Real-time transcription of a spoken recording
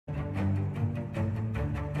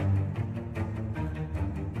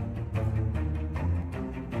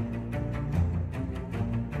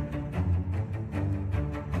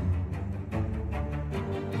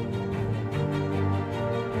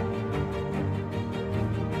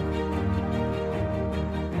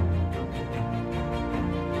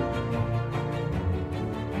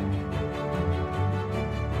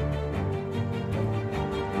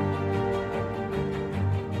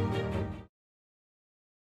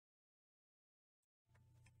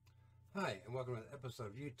Hi, and welcome to the episode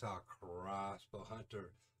of Utah Crossbow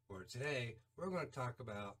Hunter, where today we're going to talk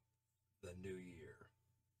about the new year.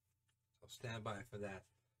 So stand by for that.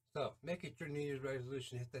 So make it your New Year's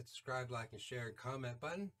resolution. Hit that subscribe, like, and share, and comment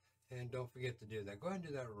button. And don't forget to do that. Go ahead and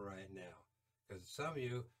do that right now. Because some of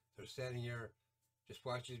you are sitting here, just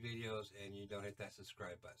watch these videos, and you don't hit that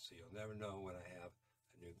subscribe button. So you'll never know when I have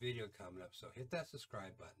a new video coming up. So hit that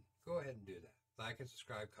subscribe button. Go ahead and do that. Like and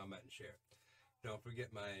subscribe, comment, and share. Don't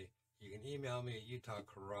forget you can email me at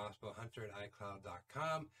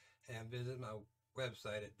utahcrossbowhunter@icloud.com and visit my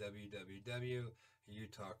website at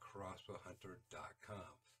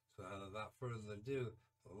www.utahcrossbowhunter.com. So without further ado,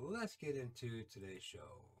 let's get into today's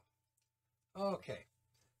show. Okay,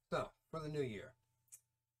 so for the new year,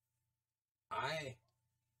 I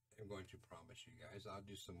am going to promise you guys I'll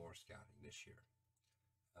do some more scouting this year.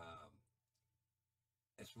 Um,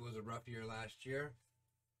 it was a rough year last year,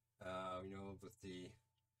 with the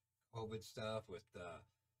COVID stuff, with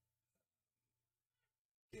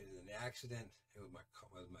getting in an accident. It was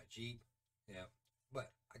my Jeep. Yeah,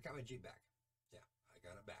 but I got my Jeep back. Yeah, I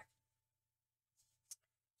got it back.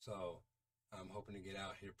 So I'm hoping to get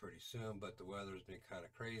out here pretty soon. But the weather's been kind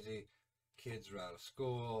of crazy. Kids are out of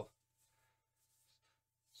school,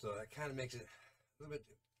 so that kind of makes it a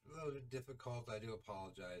little bit difficult. I do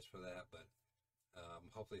apologize for that, but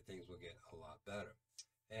hopefully things will get a lot better.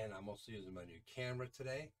 And I'm also using my new camera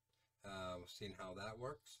today. Seeing how that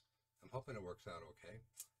works. I'm hoping it works out okay.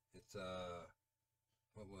 It's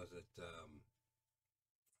what was it? How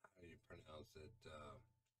do you pronounce it?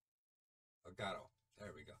 Elgato.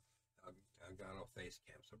 There we go. Elgato face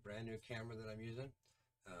cam. So brand new camera that I'm using.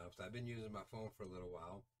 So I've been using my phone for a little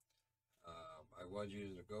while. I was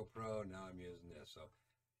using a GoPro. Now I'm using this. So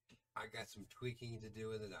I got some tweaking to do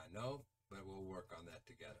with it. I know, but we'll work on that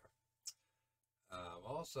together.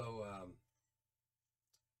 Also,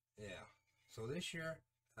 yeah. So this year,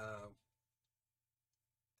 I'm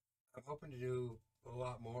hoping to do a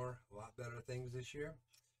lot more, a lot better things this year.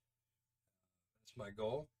 That's my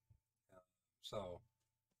goal. So,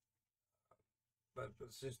 but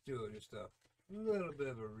let's just do just a little bit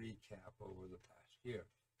of a recap over the past year.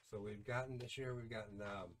 So this year, we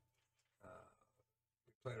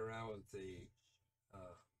played around with the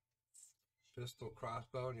uh, pistol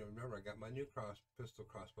crossbow. And you remember, I got my new pistol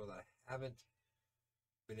crossbow that I haven't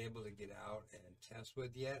been able to get out and test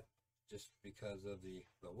with yet, just because of the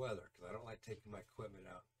weather. Because I don't like taking my equipment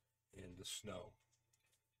out in the snow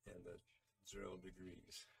and the 0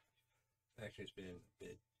 degrees. Actually, it's been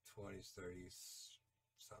mid 20s, 30s,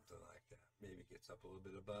 something like that. Maybe it gets up a little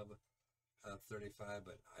bit above 35,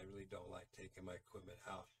 but I really don't like taking my equipment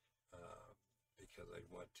out because I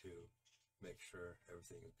want to make sure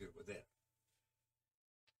everything is good with it.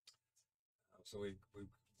 So we've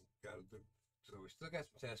got a good. So we still got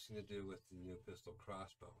some testing to do with the new pistol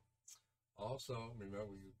crossbow. Also,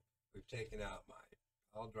 remember we've taken out my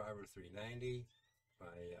All Driver 390,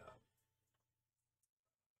 my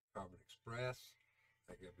Carbon Express.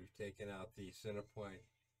 We've taken out the Centerpoint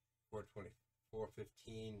 420,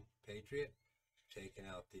 415 Patriot, taken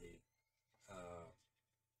out the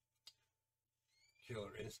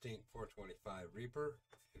Killer Instinct 425 Reaper.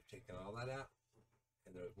 We've taken all that out,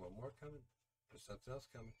 and there's one more coming. There's something else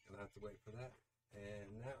coming. You'll have to wait for that.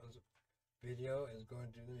 And that video is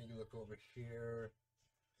going to. Let me look over here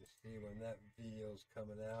to see when that video is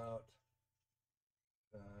coming out.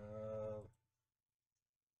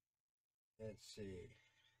 Let's see.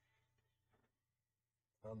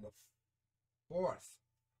 On the 4th.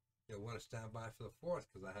 You'll want to stand by for the 4th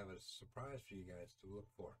because I have a surprise for you guys to look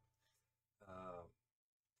for.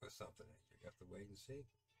 With something. You have to wait and see.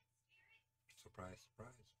 Surprise,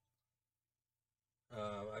 surprise.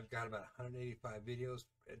 I've got about 185 videos.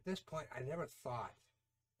 At this point, I never thought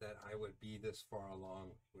that I would be this far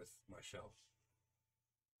along with my show.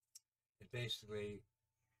 It's basically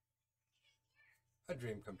a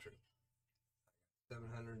dream come true.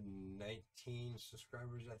 719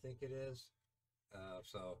 subscribers, I think it is.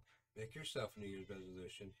 So make yourself a New Year's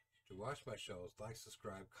resolution to watch my shows, like,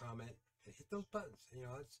 subscribe, comment, and hit those buttons.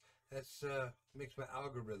 That's makes my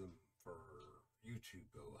algorithm for YouTube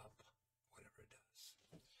go up, whatever it does.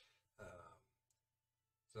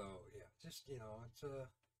 So yeah, just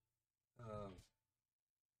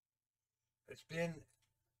it's been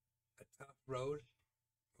a tough road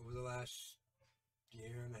over the last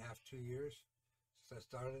year and a half, 2 years since I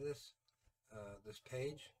started this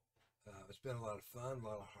page. It's been a lot of fun, a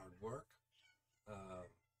lot of hard work, a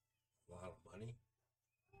lot of money.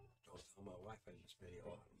 Don't tell my wife I just made a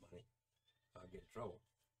lot of money. I'll get in trouble.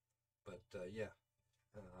 But yeah,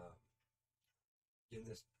 getting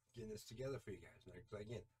this together for you guys. And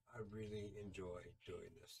again, I really enjoy doing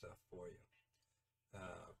this stuff for you.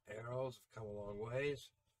 Arrows have come a long ways.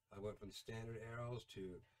 I went from the standard arrows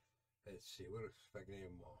to, let's see, what if I can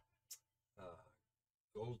name them all?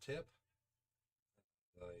 Gold tip,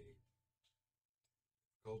 the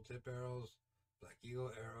gold tip arrows, Black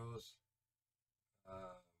Eagle arrows.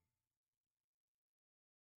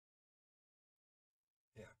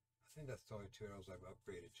 Yeah, I think that's the only 2 arrows I've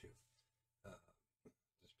upgraded to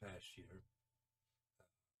this past year.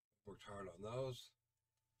 Worked hard on those.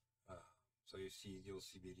 So you'll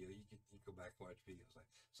see video. You can go back and watch videos.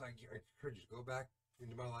 So I encourage you to go back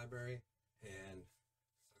into my library and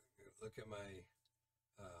look at my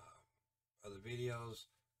other videos.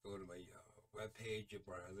 Go to my webpage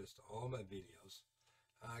where I list all my videos.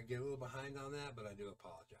 I get a little behind on that, but I do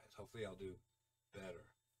apologize. Hopefully I'll do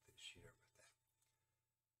better this year with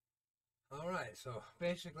that. All right, so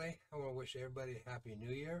basically, I want to wish everybody a happy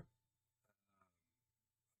new year.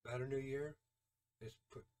 Better new year. Let's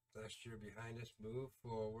put last year behind us, move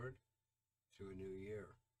forward to a new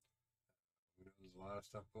year. There's a lot of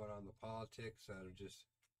stuff going on in the politics that are just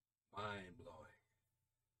mind-blowing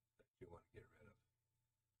that you want to get rid of.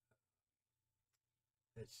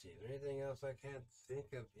 Let's see, is there anything else? I can't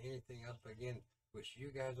think of anything else, but again, wish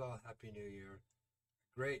you guys all a happy new year,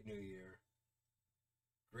 a great new year,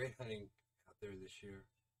 great hunting out there this year.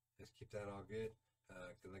 Let's keep that all good,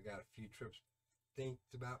 because I got a few trips think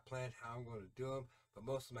about planned how I'm going to do them, but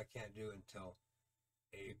most of them I can't do until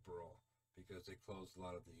April because they closed a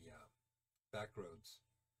lot of the back roads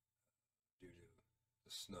due to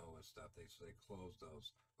the snow and stuff. So they closed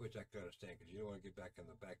those, which I can understand because you don't want to get back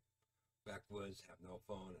in the backwoods, have no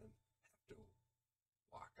phone, and have to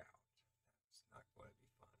walk out. That's not going to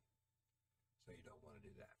be fun. So you don't want to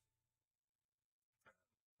do that.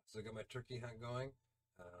 So I got my turkey hunt going.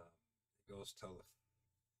 It goes till the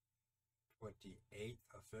 28th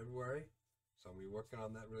of February, so I'm going to be working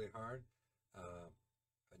on that really hard. A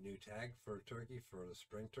new tag for turkey for the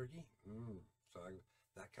spring turkey.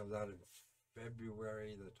 That comes out in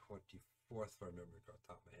February the 24th, if I remember off the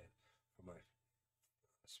top of my head, for my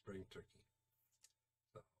spring turkey.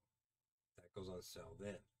 So that goes on sale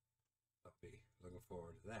then. I'll be looking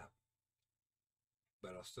forward to that.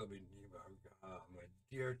 But I'll still be my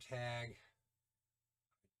deer tag.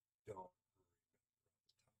 I don't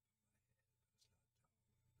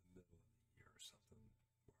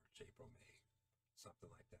April, May, something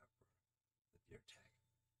like that for the deer tag.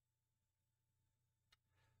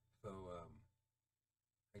 So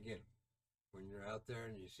again, when you're out there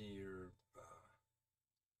and you see your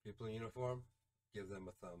people in uniform, give them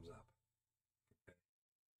a thumbs up. Okay,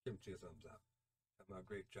 give them 2 thumbs up. That's a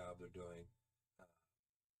great job they're doing.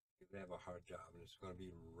 They have a hard job, and it's going to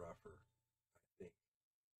be rougher, I think,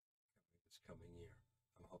 this coming year.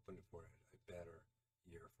 I'm hoping for a better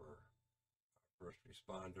year for first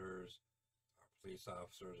responders, our police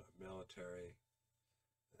officers, our military,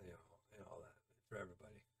 and all that, for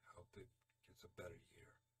everybody. I hope it gets a better year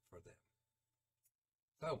for them.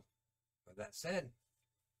 So, with that said,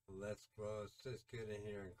 let's just get in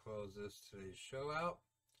here and close today's show out.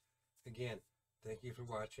 Again, thank you for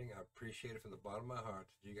watching. I appreciate it from the bottom of my heart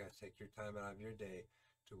that you guys take your time out of your day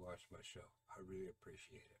to watch my show. I really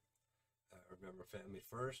appreciate it. Remember, family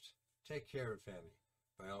first. Take care of family.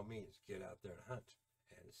 By all means, get out there and hunt,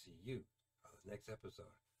 and see you on the next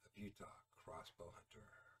episode of Utah Crossbow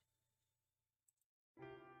Hunter.